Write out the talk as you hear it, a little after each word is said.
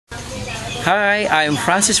Hi, I'm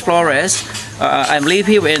Francis Flores. I live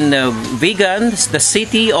here in Vigan, the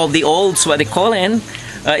city of the olds, what they call it.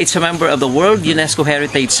 It's a member of the World UNESCO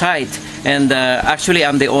Heritage Site, and actually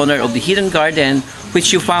I'm the owner of the Hidden Garden,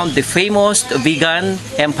 which you found the famous vegan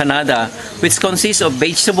empanada, which consists of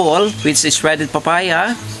vegetable, which is shredded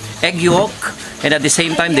papaya, egg yolk, and at the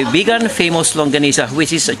same time the vegan famous loganisa,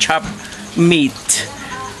 which is a chopped meat.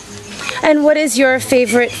 And what is your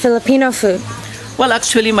favorite Filipino food? Well,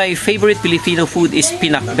 actually, my favorite Filipino food is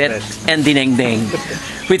pinakbet and dinengdeng,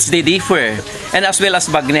 which they differ, and as well as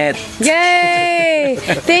bagnet. Yay!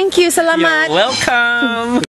 Thank you, salamat! You're welcome!